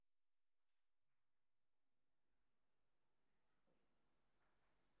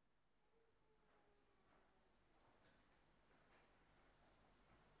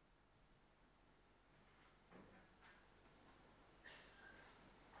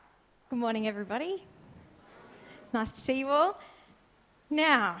Good morning, everybody. Nice to see you all.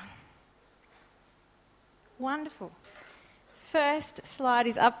 Now, wonderful. First slide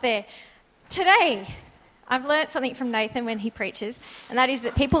is up there. Today, I've learnt something from Nathan when he preaches, and that is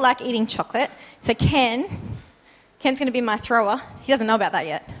that people like eating chocolate. So Ken's going to be my thrower. He doesn't know about that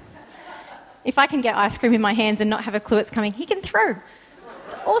yet. If I can get ice cream in my hands and not have a clue it's coming, he can throw.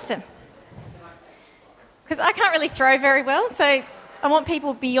 It's awesome. Because I can't really throw very well, so I want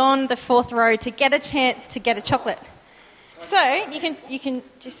people beyond the fourth row to get a chance to get a chocolate. So you can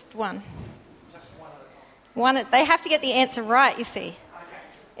just one. They have to get the answer right, you see.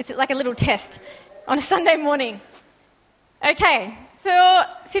 It's like a little test on a Sunday morning. Okay, so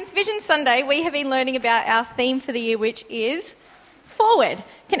since Vision Sunday, we have been learning about our theme for the year, which is forward.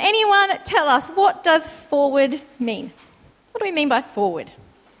 Can anyone tell us, what does forward mean? What do we mean by forward?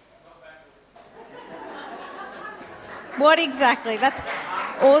 What exactly?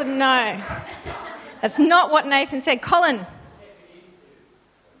 No. That's not what Nathan said. Colin.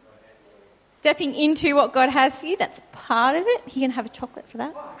 Stepping into what God has for you, that's part of it. You can have a chocolate for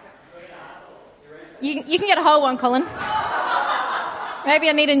that. You can get a whole one, Colin. Maybe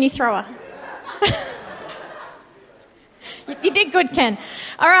I need a new thrower. You did good, Ken.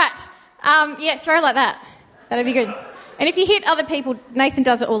 All right. Throw like that. That'll be good. And if you hit other people, Nathan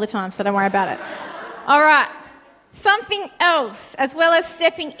does it all the time, so don't worry about it. All right. Something else, as well as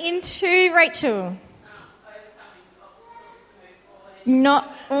stepping into Rachel. Not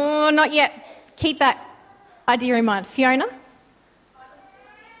yet. Keep that idea in mind. Fiona?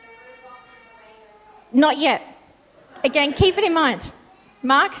 Not yet. Again, keep it in mind.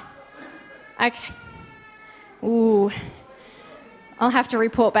 Mark? Okay. Ooh. I'll have to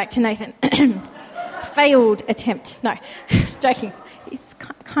report back to Nathan. Failed attempt. No, joking. He's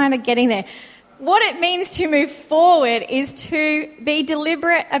kind of getting there. What it means to move forward is to be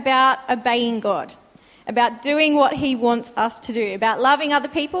deliberate about obeying God, about doing what He wants us to do, about loving other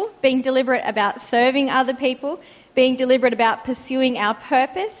people, being deliberate about serving other people, being deliberate about pursuing our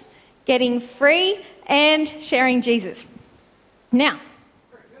purpose, getting free, and sharing Jesus. Now,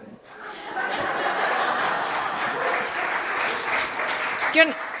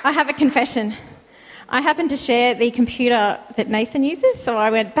 I have a confession. I happened to share the computer that Nathan uses, so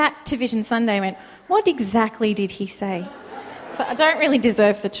I went back to Vision Sunday and went, what exactly did he say? So I don't really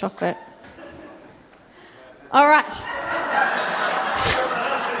deserve the chocolate. All right.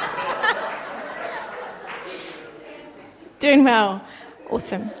 Doing well.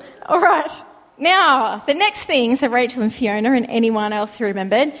 Awesome. All right. Now, the next thing, so Rachel and Fiona and anyone else who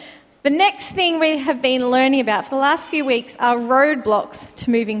remembered, the next thing we have been learning about for the last few weeks are roadblocks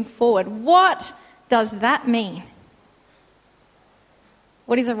to moving forward. What does that mean?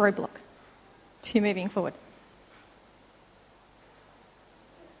 What is a roadblock to moving forward?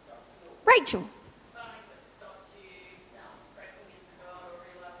 Rachel.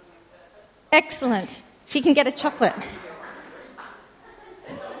 Excellent. She can get a chocolate.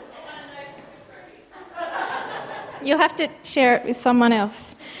 You'll have to share it with someone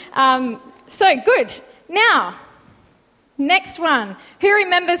else. So good. Now, next one. Who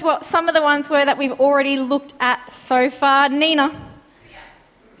remembers what some of the ones were that we've already looked at so far? Nina.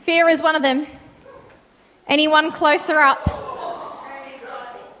 Fear is one of them. Anyone closer up?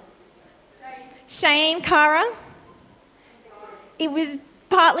 Shame, Cara. It was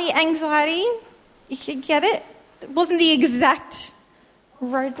partly anxiety. You could get it. It wasn't the exact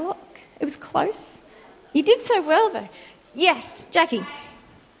roadblock. It was close. You did so well, though. Yes, Jackie.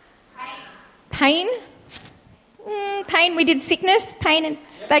 Pain. Pain, we did sickness, pain, and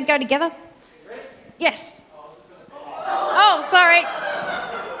they go together. Yes. Oh, sorry.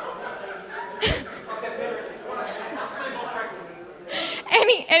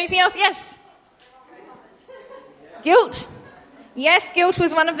 Anything else? Yes. Guilt. Yes, guilt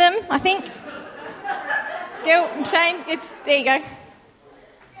was one of them, I think. Guilt and shame. There you go.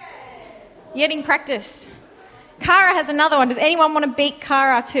 Getting practice. Cara has another one. Does anyone want to beat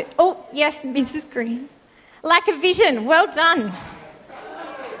Cara to... Oh, yes, Mrs. Green. Lack of vision. Well done.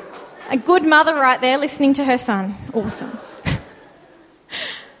 A good mother right there listening to her son. Awesome.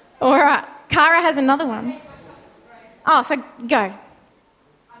 All right. Cara has another one. Oh, so go.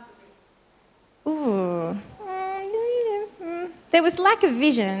 Ooh. There was lack of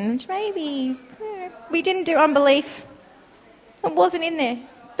vision, which maybe we didn't do unbelief. It wasn't in there,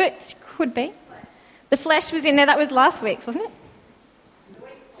 but could be. The flesh was in there. That was last week's, wasn't it?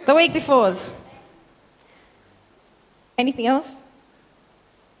 The week before's. Anything else?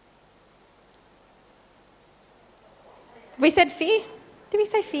 We said fear. Did we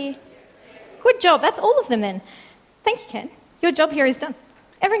say fear? Good job. That's all of them then. Thank you, Ken. Your job here is done.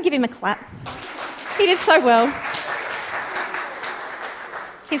 Everyone give him a clap. He did so well.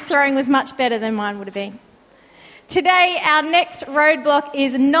 His throwing was much better than mine would have been. Today, our next roadblock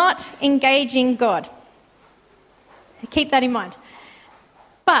is not engaging God. Keep that in mind.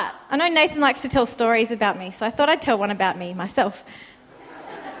 But I know Nathan likes to tell stories about me, so I thought I'd tell one about me myself.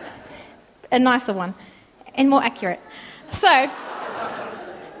 A nicer one and more accurate. So, as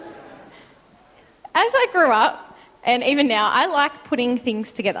I grew up, and even now, I like putting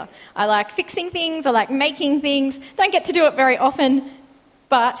things together. I like fixing things, I like making things. Don't get to do it very often,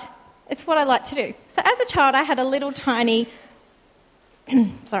 but it's what I like to do. So as a child, I had a little tiny,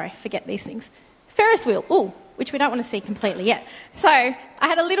 forget these things, Ferris wheel, which we don't want to see completely yet. So I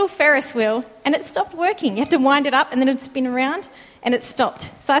had a little Ferris wheel, and it stopped working. You had to wind it up, and then it would spin around, and it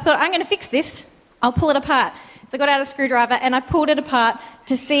stopped. So I thought, I'm going to fix this. I'll pull it apart. So I got out a screwdriver, and I pulled it apart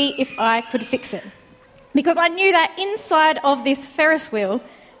to see if I could fix it. Because I knew that inside of this Ferris wheel,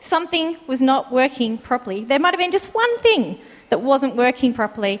 something was not working properly. There might have been just one thing that wasn't working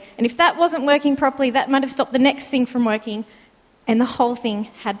properly. And if that wasn't working properly, that might have stopped the next thing from working, and the whole thing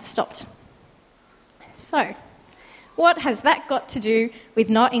had stopped. So, what has that got to do with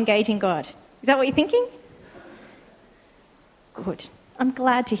not engaging God? Is that what you're thinking? Good. I'm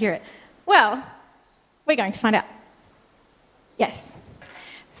glad to hear it. Well, we're going to find out. Yes.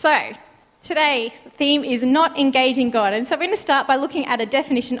 So, today's theme is not engaging God. And so we're going to start by looking at a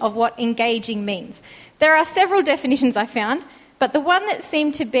definition of what engaging means. There are several definitions I found, but the one that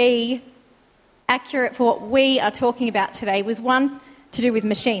seemed to be accurate for what we are talking about today was one to do with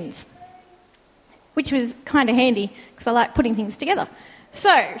machines, which was kind of handy because I like putting things together.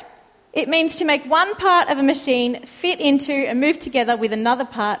 So, it means to make one part of a machine fit into and move together with another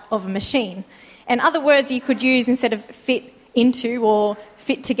part of a machine. And other words you could use instead of fit into or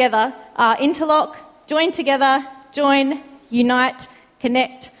fit together are interlock, join together, join, unite,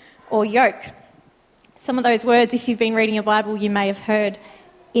 connect, or yoke. Some of those words, if you've been reading your Bible, you may have heard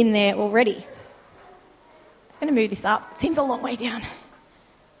in there already. I'm going to move this up. It seems a long way down.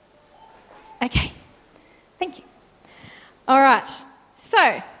 Okay. Thank you. All right.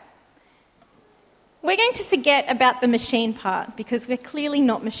 So, we're going to forget about the machine part because we're clearly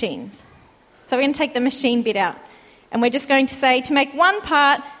not machines. So we're going to take the machine bit out. And we're just going to say to make one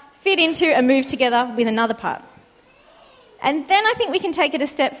part fit into and move together with another part. And then I think we can take it a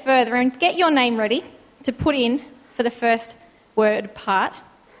step further and get your name ready to put in for the first word part.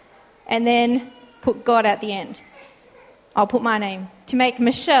 And then put God at the end. I'll put my name. To make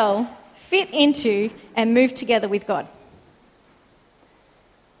Michelle fit into and move together with God.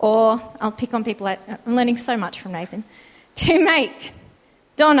 Or I'll pick on people. I'm learning so much from Nathan. To make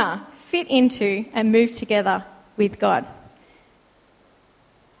Donna fit into and move together with God.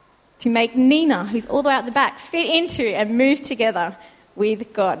 To make Nina, who's all the way out the back, fit into and move together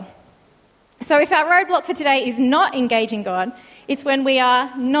with God. So if our roadblock for today is not engaging God, it's when we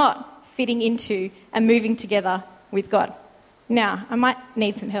are not fitting into and moving together with God. Now, I might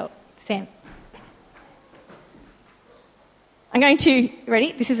need some help. Sam. I'm going to,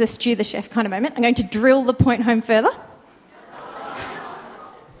 ready? This is a Stu the Chef kind of moment. I'm going to drill the point home further.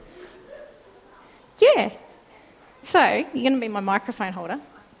 Yeah. So, you're going to be my microphone holder.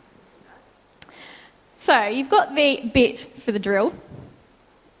 So, you've got the bit for the drill.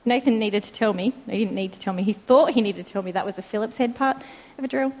 Nathan needed to tell me. No, he didn't need to tell me. He thought he needed to tell me that was the Phillips head part of a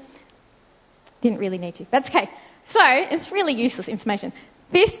drill. Didn't really need to. That's okay. So, it's really useless information.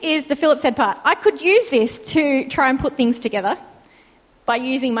 This is the Phillips head part. I could use this to try and put things together by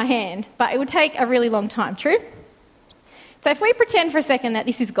using my hand, but it would take a really long time, true? So if we pretend for a second that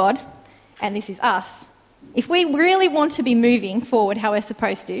this is God and this is us, if we really want to be moving forward how we're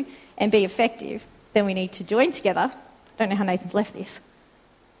supposed to and be effective, then we need to join together. I don't know how Nathan's left this.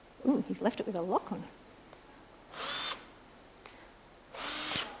 Ooh, he's left it with a lock on.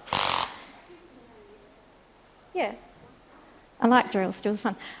 Yeah. I like drills, drills are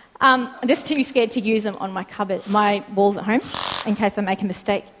fun. I'm just too scared to use them on my walls at home, in case I make a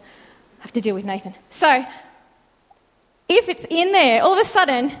mistake. I have to deal with Nathan. So, if it's in there, all of a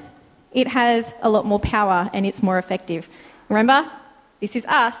sudden, it has a lot more power and it's more effective. Remember, this is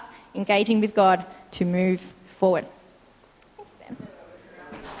us engaging with God to move forward. Thanks, Sam.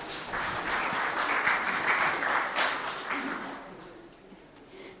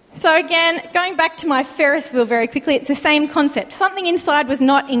 So again, going back to my Ferris wheel very quickly, it's the same concept. Something inside was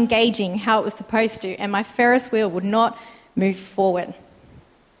not engaging how it was supposed to, and my Ferris wheel would not move forward.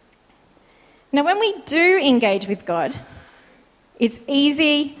 Now, when we do engage with God, it's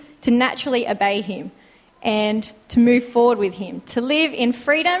easy to naturally obey him and to move forward with him, to live in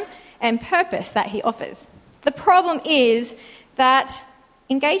freedom and purpose that he offers. The problem is that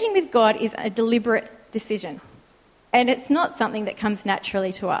engaging with God is a deliberate decision. And it's not something that comes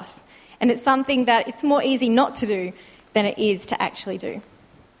naturally to us. And it's something that it's more easy not to do than it is to actually do.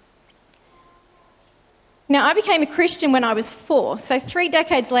 Now, I became a Christian when I was 4, so 3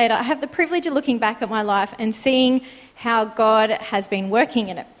 decades later, I have the privilege of looking back at my life and seeing how God has been working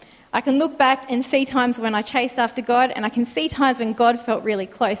in it. I can look back and see times when I chased after God, and I can see times when God felt really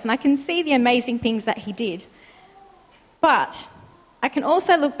close, and I can see the amazing things that he did. But I can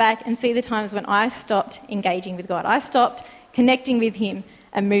also look back and see the times when I stopped engaging with God. I stopped connecting with him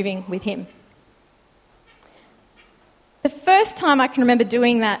and moving with him. The first time I can remember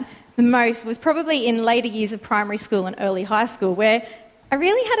doing that the most was probably in later years of primary school and early high school, where I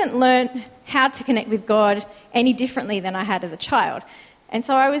really hadn't learned how to connect with God any differently than I had as a child. And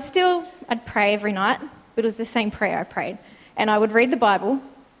so I'd pray every night, but it was the same prayer I prayed. And I would read the Bible,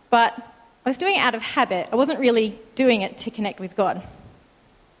 but I was doing it out of habit. I wasn't really doing it to connect with God.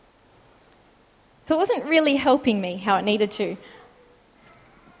 So it wasn't really helping me how it needed to,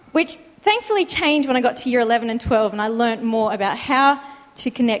 which thankfully changed when I got to year 11 and 12, and I learnt more about how to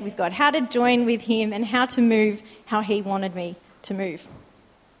connect with God, how to join with him, and how to move how he wanted me to move.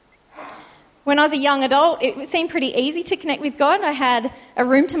 When I was a young adult, it seemed pretty easy to connect with God. I had a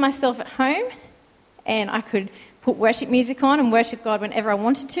room to myself at home, and I could put worship music on and worship God whenever I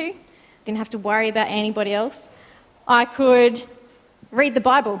wanted to. Didn't have to worry about anybody else. I could read the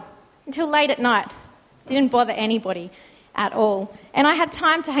Bible until late at night. Didn't bother anybody at all. And I had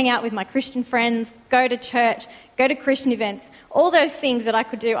time to hang out with my Christian friends, go to church, go to Christian events, all those things that I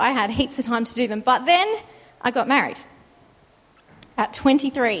could do. I had heaps of time to do them. But then I got married at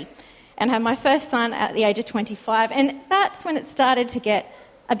 23 and had my first son at the age of 25. And that's when it started to get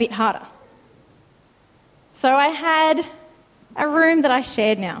a bit harder. So I had a room that I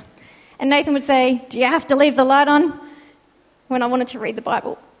shared now. And Nathan would say, "Do you have to leave the light on?" when I wanted to read the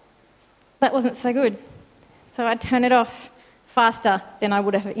Bible. That wasn't so good. So I'd turn it off faster than I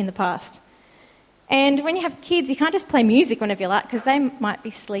would have in the past. And when you have kids, you can't just play music whenever you like, because they might be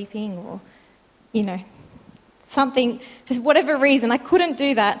sleeping or, something. For whatever reason, I couldn't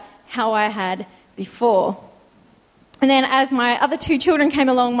do that how I had before. And then as my other 2 children came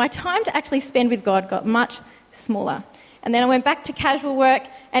along, my time to actually spend with God got much smaller. And then I went back to casual work,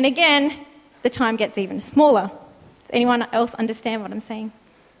 and again, the time gets even smaller. Does anyone else understand what I'm saying?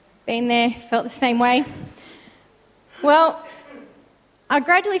 Been there, felt the same way? Well, I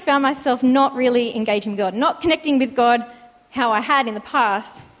gradually found myself not really engaging with God, not connecting with God how I had in the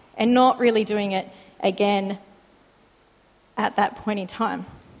past, and not really doing it again at that point in time.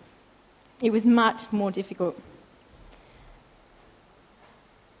 It was much more difficult.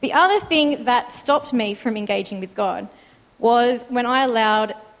 The other thing that stopped me from engaging with God was when I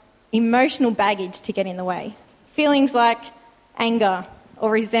allowed emotional baggage to get in the way. Feelings like anger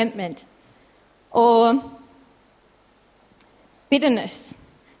or resentment or bitterness,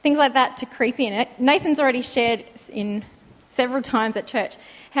 things like that to creep in. Nathan's already shared in several times at church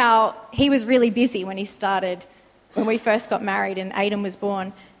how he was really busy when we first got married and Aidan was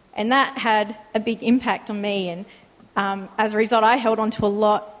born. And that had a big impact on me. And as a result, I held on to a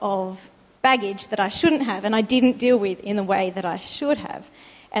lot of baggage that I shouldn't have and I didn't deal with in the way that I should have.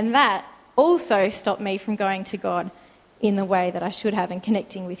 And that also stopped me from going to God in the way that I should have and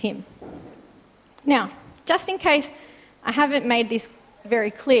connecting with him. Now, just in case I haven't made this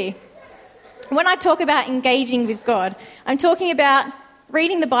very clear, when I talk about engaging with God, I'm talking about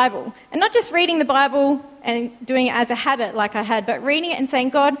reading the Bible. And not just reading the Bible and doing it as a habit like I had, but reading it and saying,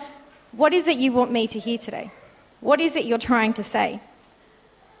 "God, what is it you want me to hear today? What is it you're trying to say?"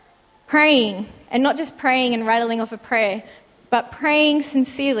 Praying, and not just praying and rattling off a prayer, but praying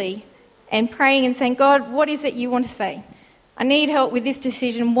sincerely and praying and saying, "God, what is it you want to say? I need help with this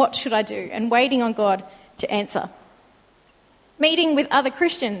decision. What should I do?" And waiting on God to answer. Meeting with other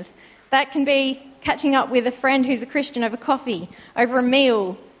Christians. That can be catching up with a friend who's a Christian over coffee, over a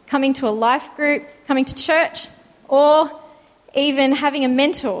meal, coming to a life group, coming to church, or even having a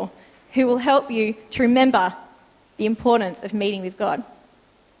mentor who will help you to remember the importance of meeting with God.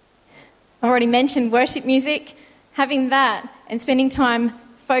 I already mentioned worship music. Having that and spending time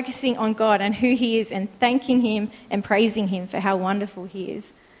focusing on God and who he is and thanking him and praising him for how wonderful he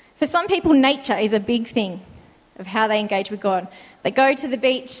is. For some people, nature is a big thing of how they engage with God. They go to the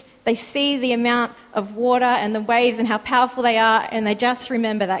beach, they see the amount of water and the waves and how powerful they are, and they just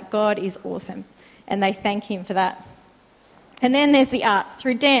remember that God is awesome, and they thank him for that. And then there's the arts,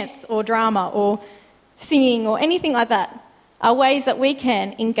 through dance or drama or singing or anything like that, are ways that we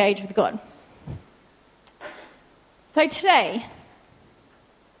can engage with God. So today,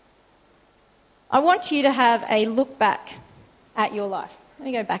 I want you to have a look back at your life. Let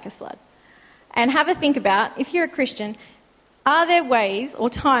me go back a slide. And have a think about, if you're a Christian, are there ways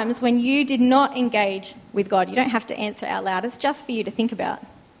or times when you did not engage with God? You don't have to answer out loud. It's just for you to think about.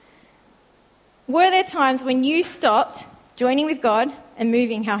 Were there times when you stopped joining with God and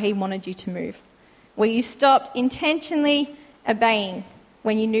moving how he wanted you to move? Where you stopped intentionally obeying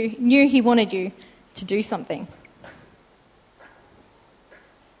when you knew he wanted you to do something?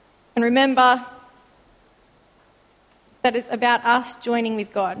 And remember that it's about us joining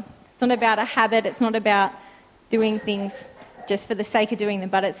with God. It's not about a habit. It's not about doing things just for the sake of doing them,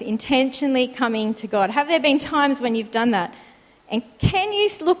 but it's intentionally coming to God. Have there been times when you've done that? And can you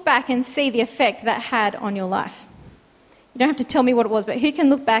look back and see the effect that had on your life? You don't have to tell me what it was, but who can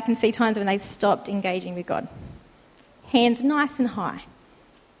look back and see times when they stopped engaging with God? Hands nice and high.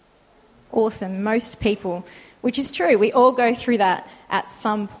 Awesome. Most people, which is true. We all go through that at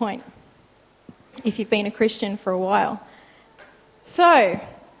some point if you've been a Christian for a while. So,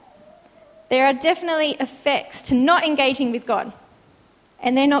 there are definitely effects to not engaging with God,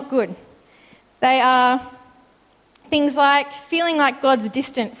 and they're not good. They are things like feeling like God's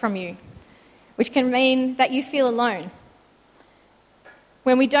distant from you, which can mean that you feel alone.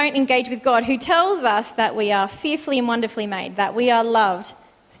 When we don't engage with God, who tells us that we are fearfully and wonderfully made, that we are loved,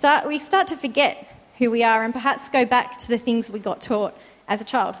 we start to forget who we are and perhaps go back to the things we got taught as a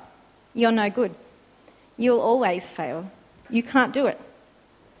child. You're no good. You'll always fail. You can't do it.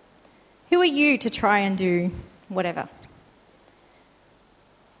 Who are you to try and do whatever?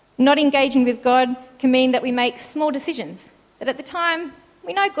 Not engaging with God can mean that we make small decisions that at the time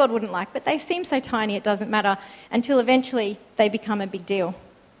we know God wouldn't like, but they seem so tiny it doesn't matter until eventually they become a big deal.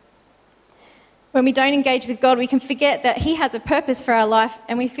 When we don't engage with God, we can forget that he has a purpose for our life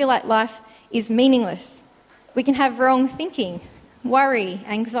and we feel like life is meaningless. We can have wrong thinking, worry,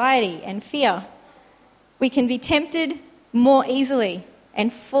 anxiety, and fear. We can be tempted more easily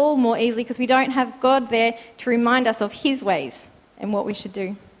and fall more easily because we don't have God there to remind us of his ways and what we should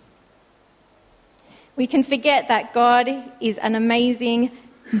do. We can forget that God is an amazing,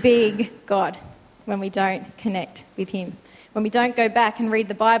 big God when we don't connect with him. When we don't go back and read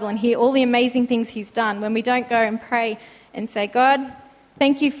the Bible and hear all the amazing things he's done. When we don't go and pray and say, God,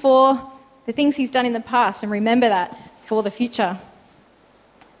 thank you for the things he's done in the past, and remember that for the future.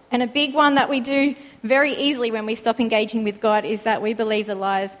 And a big one that we do very easily when we stop engaging with God is that we believe the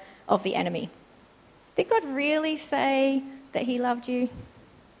lies of the enemy. Did God really say that he loved you?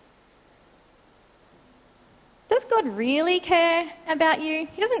 Does God really care about you?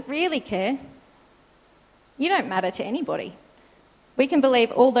 He doesn't really care. You don't matter to anybody. We can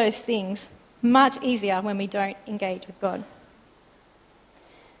believe all those things much easier when we don't engage with God.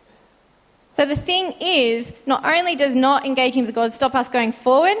 So the thing is, not only does not engaging with God stop us going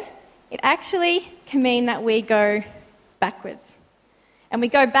forward, it actually can mean that we go backwards. And we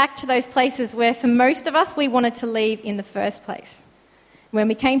go back to those places where for most of us we wanted to leave in the first place. When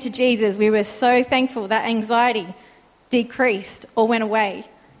we came to Jesus, we were so thankful that anxiety decreased or went away.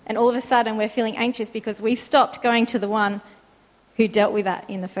 And all of a sudden we're feeling anxious because we stopped going to the one who dealt with that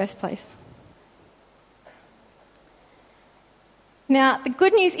in the first place. Now, the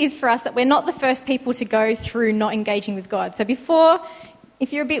good news is for us that we're not the first people to go through not engaging with God. So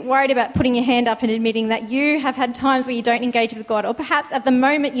if you're a bit worried about putting your hand up and admitting that you have had times where you don't engage with God, or perhaps at the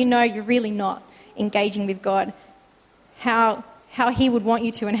moment you know you're really not engaging with God, how he would want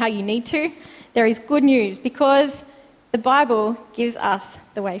you to and how you need to, there is good news because the Bible gives us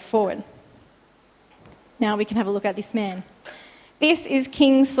the way forward. Now we can have a look at this man. This is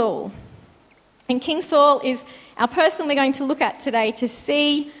King Saul. And King Saul is our person we're going to look at today to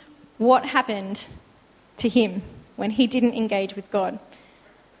see what happened to him when he didn't engage with God.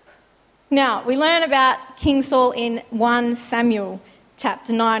 Now, we learn about King Saul in 1 Samuel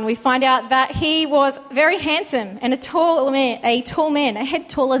chapter 9. We find out that he was very handsome and a tall man, a head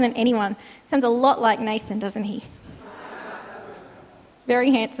taller than anyone. Sounds a lot like Nathan, doesn't he?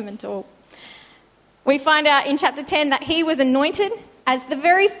 Very handsome and tall. We find out in chapter 10 that he was anointed as the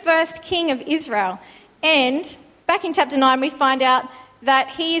very first king of Israel. And back in chapter 9, we find out that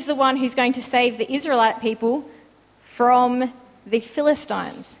he is the one who's going to save the Israelite people from the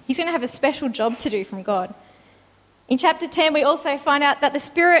Philistines. He's going to have a special job to do from God. In chapter 10, we also find out that the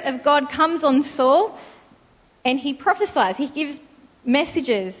Spirit of God comes on Saul and he prophesies. He gives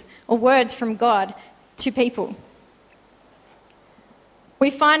messages or words from God to people. We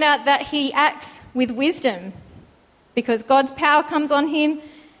find out that he acts with wisdom because God's power comes on him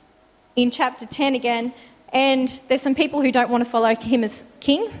in chapter 10 again. And there's some people who don't want to follow him as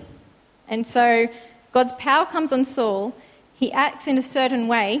king. And so God's power comes on Saul. He acts in a certain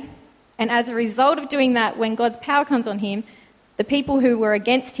way. And as a result of doing that, when God's power comes on him, the people who were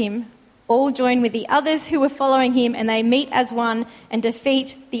against him all join with the others who were following him, and they meet as one and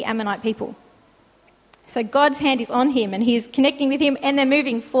defeat the Ammonite people. So God's hand is on him, and he is connecting with him, and they're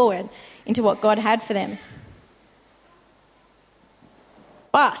moving forward into what God had for them.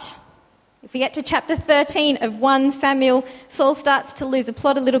 But if we get to chapter 13 of 1 Samuel, Saul starts to lose the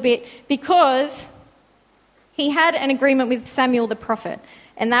plot a little bit because he had an agreement with Samuel the prophet,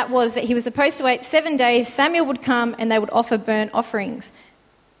 and that was that he was supposed to wait 7 days. Samuel would come and they would offer burnt offerings.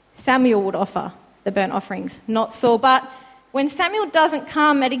 Samuel would offer the burnt offerings, not Saul. But when Samuel doesn't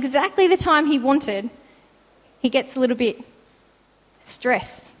come at exactly the time he wanted, he gets a little bit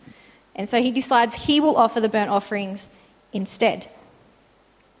stressed. And so he decides he will offer the burnt offerings instead.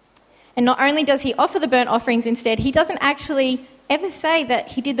 And not only does he offer the burnt offerings instead, he doesn't actually ever say that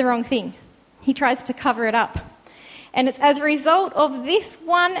he did the wrong thing. He tries to cover it up. And it's as a result of this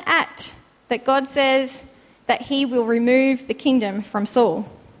one act that God says that he will remove the kingdom from Saul,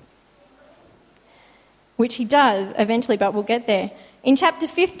 which he does eventually, but we'll get there. In chapter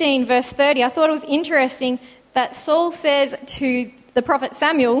 15, verse 30, I thought it was interesting that Saul says to the prophet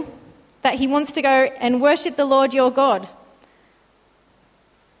Samuel that he wants to go and worship the Lord your God.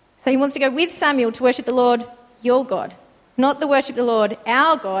 So he wants to go with Samuel to worship the Lord your God. Not the worship the Lord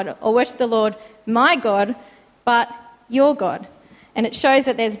our God or worship the Lord my God, but your God. And it shows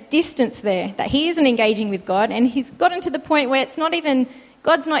that there's distance there, that he isn't engaging with God, and he's gotten to the point where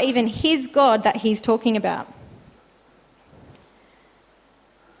God's not even his God that he's talking about.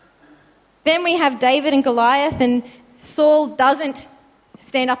 Then we have David and Goliath, and Saul doesn't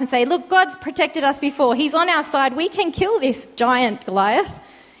stand up and say, look, God's protected us before. He's on our side. We can kill this giant Goliath.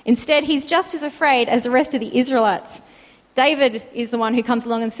 Instead, he's just as afraid as the rest of the Israelites. David is the one who comes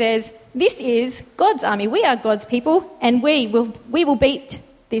along and says, this is God's army. We are God's people, and we will beat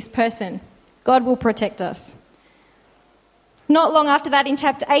this person. God will protect us. Not long after that, in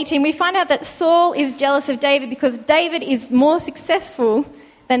chapter 18, we find out that Saul is jealous of David because David is more successful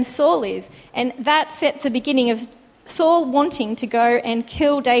than Saul is. And that sets the beginning of Saul wanting to go and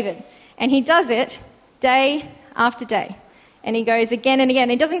kill David. And he does it day after day. And he goes again and again.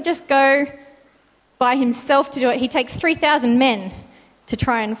 He doesn't just go by himself to do it. He takes 3,000 men to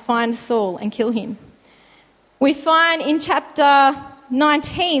try and find Saul and kill him. We find in chapter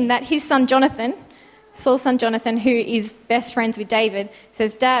 19 that his son Jonathan, Saul's son Jonathan, who is best friends with David,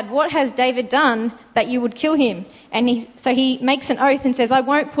 says, Dad, what has David done that you would kill him? And so he makes an oath and says, I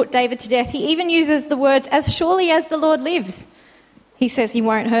won't put David to death. He even uses the words, as surely as the Lord lives. He says he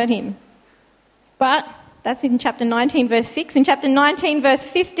won't hurt him. But that's in chapter 19, verse 6. In chapter 19, verse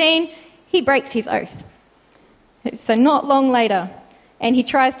 15, he breaks his oath. So not long later, and he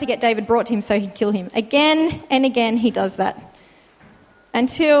tries to get David brought to him so he can kill him. Again and again he does that.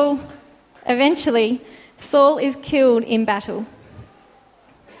 Until eventually Saul is killed in battle.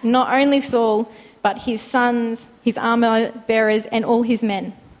 Not only Saul, but his sons, his armor bearers, and all his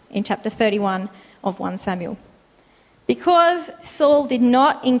men in chapter 31 of 1 Samuel. Because Saul did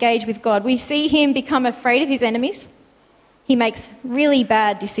not engage with God, we see him become afraid of his enemies. He makes really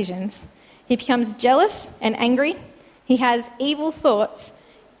bad decisions. He becomes jealous and angry. He has evil thoughts,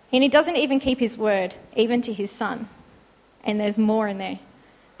 and he doesn't even keep his word, even to his son. And there's more in there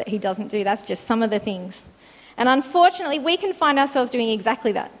that he doesn't do. That's just some of the things. And unfortunately, we can find ourselves doing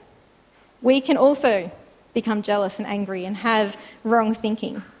exactly that. We can also become jealous and angry and have wrong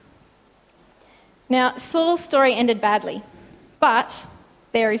thinking. Now, Saul's story ended badly, but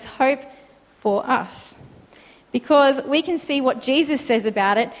there is hope for us. Because we can see what Jesus says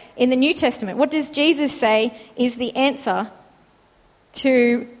about it in the New Testament. What does Jesus say is the answer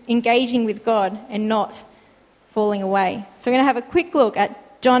to engaging with God and not falling away? So we're going to have a quick look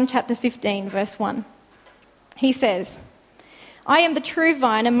at John chapter 15, verse 1. He says, I am the true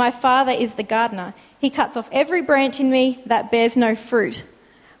vine and my Father is the gardener. He cuts off every branch in me that bears no fruit,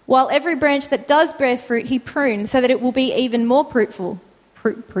 while every branch that does bear fruit he prunes so that it will be even more fruitful.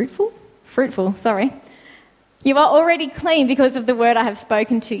 Fruitful. You are already clean because of the word I have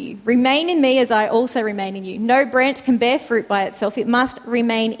spoken to you. Remain in me as I also remain in you. No branch can bear fruit by itself. It must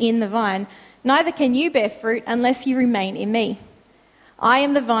remain in the vine. Neither can you bear fruit unless you remain in me. I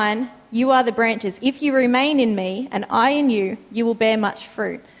am the vine, you are the branches. If you remain in me and I in you, you will bear much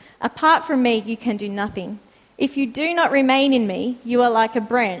fruit. Apart from me, you can do nothing. If you do not remain in me, you are like a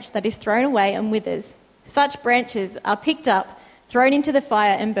branch that is thrown away and withers. Such branches are picked up, thrown into the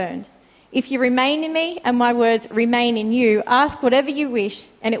fire and burned. If you remain in me and my words remain in you, ask whatever you wish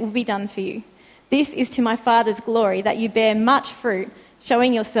and it will be done for you. This is to my Father's glory, that you bear much fruit,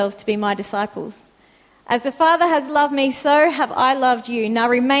 showing yourselves to be my disciples. As the Father has loved me, so have I loved you. Now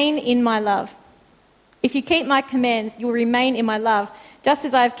remain in my love. If you keep my commands, you will remain in my love, just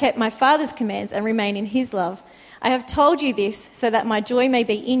as I have kept my Father's commands and remain in his love. I have told you this so that my joy may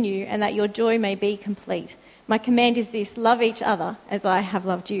be in you and that your joy may be complete. My command is this: love each other as I have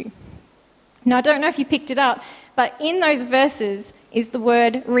loved you. Now, I don't know if you picked it up, but in those verses is the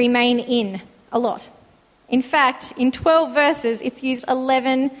word remain in a lot. In fact, in 12 verses, it's used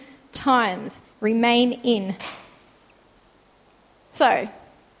 11 times. Remain in. So,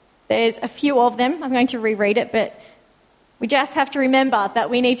 there's a few of them. I'm going to reread it, but we just have to remember that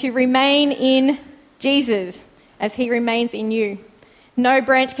we need to remain in Jesus as he remains in you. No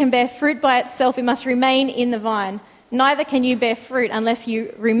branch can bear fruit by itself. It must remain in the vine. Neither can you bear fruit unless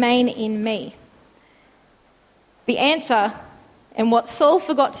you remain in me. The answer, and what Saul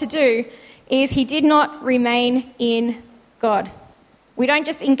forgot to do, is he did not remain in God. We don't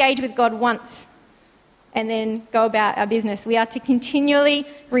just engage with God once and then go about our business. We are to continually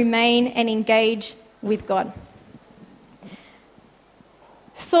remain and engage with God.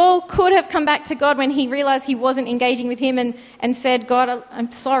 Saul could have come back to God when he realised he wasn't engaging with him and said, God,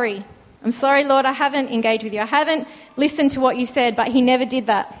 I'm sorry. I'm sorry, Lord, I haven't engaged with you. I haven't listened to what you said, but he never did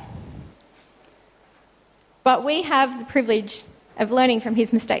that. But we have the privilege of learning from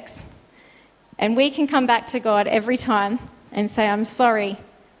his mistakes. And we can come back to God every time and say, I'm sorry.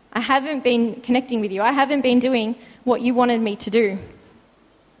 I haven't been connecting with you. I haven't been doing what you wanted me to do.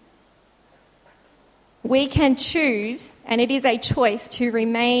 We can choose, and it is a choice, to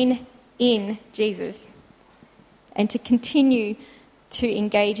remain in Jesus and to continue to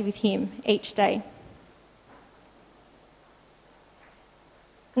engage with him each day.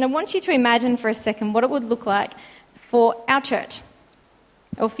 And I want you to imagine for a second what it would look like for our church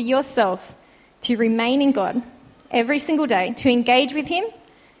or for yourself to remain in God every single day, to engage with him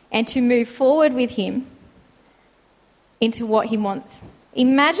and to move forward with him into what he wants.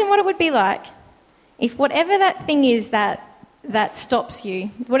 Imagine what it would be like if whatever that thing is that stops you,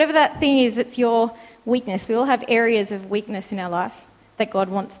 whatever that thing is that's your weakness. We all have areas of weakness in our life that God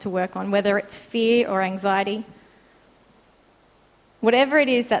wants to work on, whether it's fear or anxiety. Whatever it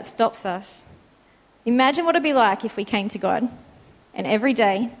is that stops us, imagine what it would be like if we came to God and every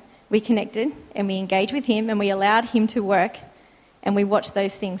day we connected and we engaged with him and we allowed him to work and we watched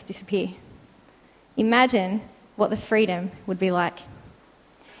those things disappear. Imagine what the freedom would be like.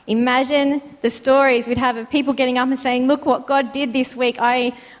 Imagine the stories we'd have of people getting up and saying, look what God did this week.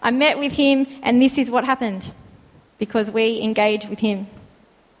 I met with him and this is what happened because we engaged with him.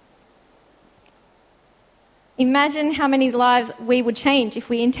 Imagine how many lives we would change if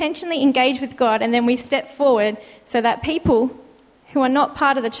we intentionally engage with God and then we step forward so that people who are not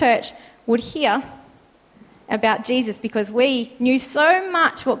part of the church would hear about Jesus because we knew so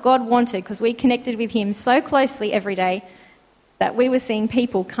much what God wanted because we connected with him so closely every day that we were seeing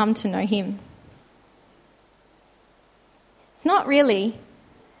people come to know him. It's not really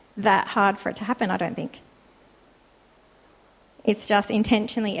that hard for it to happen, I don't think. It's just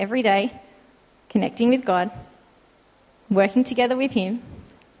intentionally every day connecting with God, working together with him,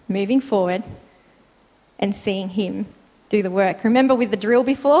 moving forward, and seeing him do the work. Remember with the drill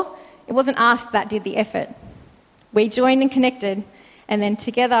before? It wasn't us that did the effort. We joined and connected, and then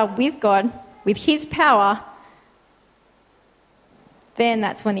together with God, with his power, then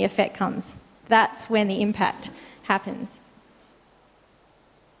that's when the effect comes. That's when the impact happens.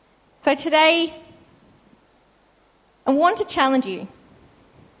 So today, I want to challenge you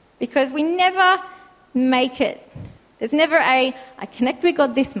because we never make it. There's never I connect with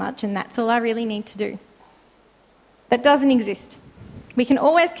God this much and that's all I really need to do. That doesn't exist. We can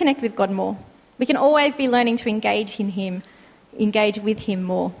always connect with God more. We can always be learning to engage with him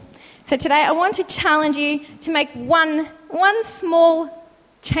more. So today I want to challenge you to make one small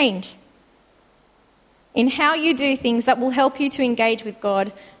change in how you do things that will help you to engage with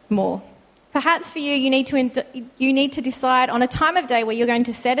God more. Perhaps for you, you need to decide on a time of day where you're going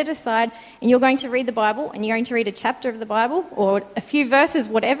to set it aside and you're going to read the Bible and you're going to read a chapter of the Bible or a few verses,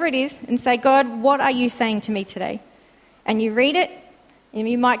 whatever it is, and say, God, what are you saying to me today? And you read it and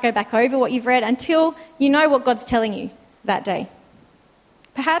you might go back over what you've read until you know what God's telling you that day.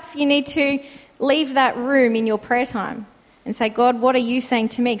 Perhaps you need to leave that room in your prayer time and say, God, what are you saying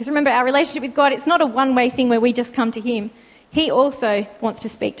to me? Because remember, our relationship with God, it's not a one-way thing where we just come to him. He also wants to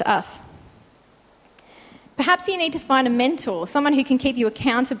speak to us. Perhaps you need to find a mentor, someone who can keep you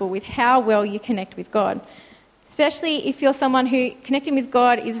accountable with how well you connect with God, especially if you're someone who connecting with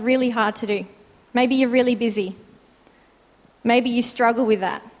God is really hard to do. Maybe you're really busy. Maybe you struggle with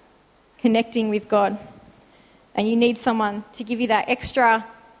that, connecting with God, and you need someone to give you that extra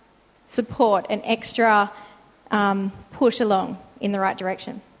support and extra push along in the right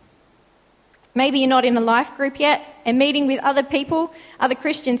direction. Maybe you're not in a life group yet, and meeting with other people, other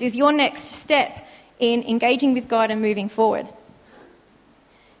Christians, is your next step in engaging with God and moving forward.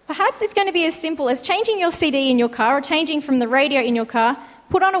 Perhaps it's going to be as simple as changing your CD in your car or changing from the radio in your car,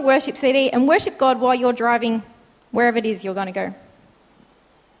 put on a worship CD and worship God while you're driving wherever it is you're going to go.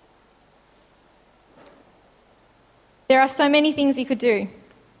 There are so many things you could do.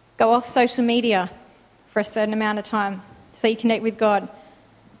 Go off social media for a certain amount of time so you connect with God.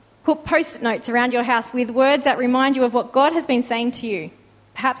 Put post-it notes around your house with words that remind you of what God has been saying to you.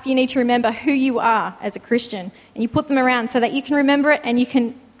 Perhaps you need to remember who you are as a Christian, and you put them around so that you can remember it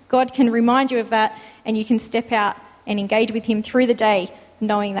and God can remind you of that, and you can step out and engage with him through the day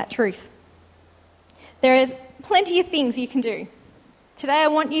knowing that truth. There is plenty of things you can do. Today I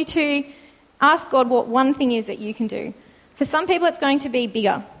want you to ask God what one thing is that you can do. For some people it's going to be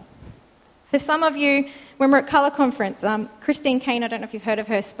bigger. For some of you, when we're at Colour Conference, Christine Kane, I don't know if you've heard of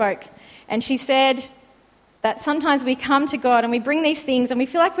her, spoke, and she said that sometimes we come to God and we bring these things and we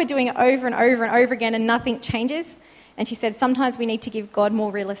feel like we're doing it over and over and over again and nothing changes. And she said sometimes we need to give God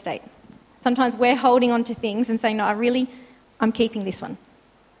more real estate. Sometimes we're holding on to things and saying, no, I'm keeping this one,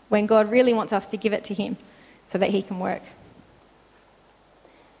 when God really wants us to give it to him so that he can work.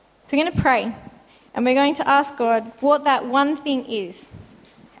 So we're going to pray, and we're going to ask God what that one thing is.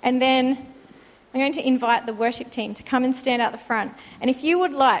 And then I'm going to invite the worship team to come and stand out the front. And if you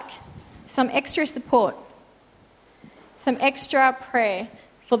would like some extra support, some extra prayer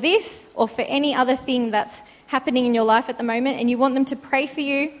for this or for any other thing that's happening in your life at the moment, and you want them to pray for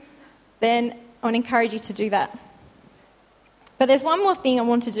you, then I want to encourage you to do that. But there's one more thing I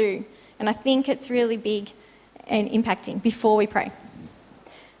want to do, and I think it's really big and impacting before we pray.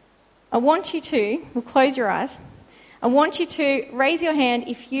 I want you to, we'll close your eyes, I want you to raise your hand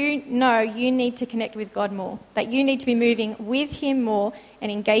if you know you need to connect with God more, that you need to be moving with him more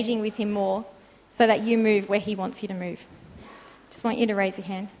and engaging with him more so that you move where he wants you to move. Just want you to raise your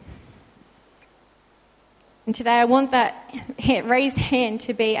hand. And today I want that raised hand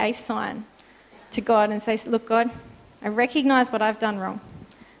to be a sign to God and say, look, God, I recognise what I've done wrong,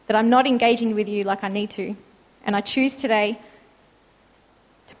 that I'm not engaging with you like I need to, and I choose today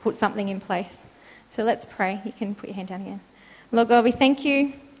to put something in place. So let's pray. You can put your hand down again. Lord God, we thank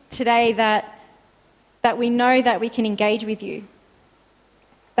you today that we know that we can engage with you,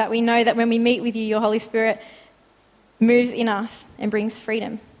 that we know that when we meet with you, your Holy Spirit moves in us and brings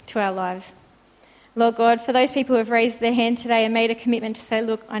freedom to our lives. Lord God, for those people who have raised their hand today and made a commitment to say,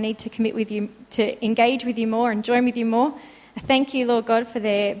 look, I need to commit with you, to engage with you more and join with you more, I thank you, Lord God, for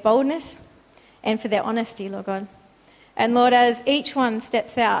their boldness and for their honesty, Lord God. And Lord, as each one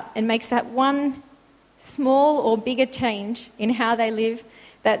steps out and makes that one small or bigger change in how they live,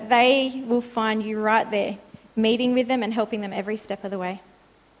 that they will find you right there, meeting with them and helping them every step of the way.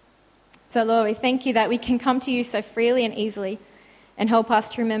 So Lord, we thank you that we can come to you so freely and easily, and help us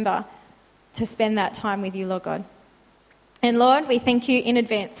to remember to spend that time with you, Lord God. And Lord, we thank you in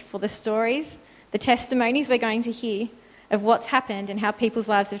advance for the stories, the testimonies we're going to hear of what's happened and how people's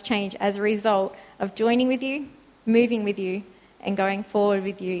lives have changed as a result of joining with you, moving with you, and going forward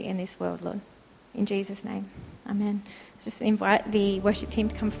with you in this world, Lord. In Jesus' name, amen. Just invite the worship team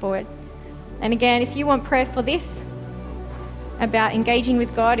to come forward. And again, if you want prayer for this, about engaging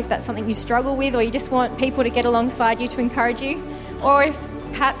with God, if that's something you struggle with, or you just want people to get alongside you to encourage you, or if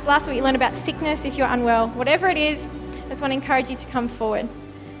perhaps last week you learned about sickness, if you're unwell, whatever it is, I just want to encourage you to come forward.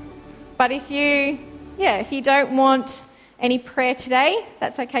 But if you don't want any prayer today,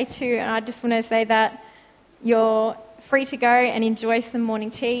 that's okay too. And I just want to say that you're free to go and enjoy some morning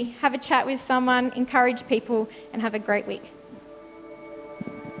tea, have a chat with someone, encourage people, and have a great week.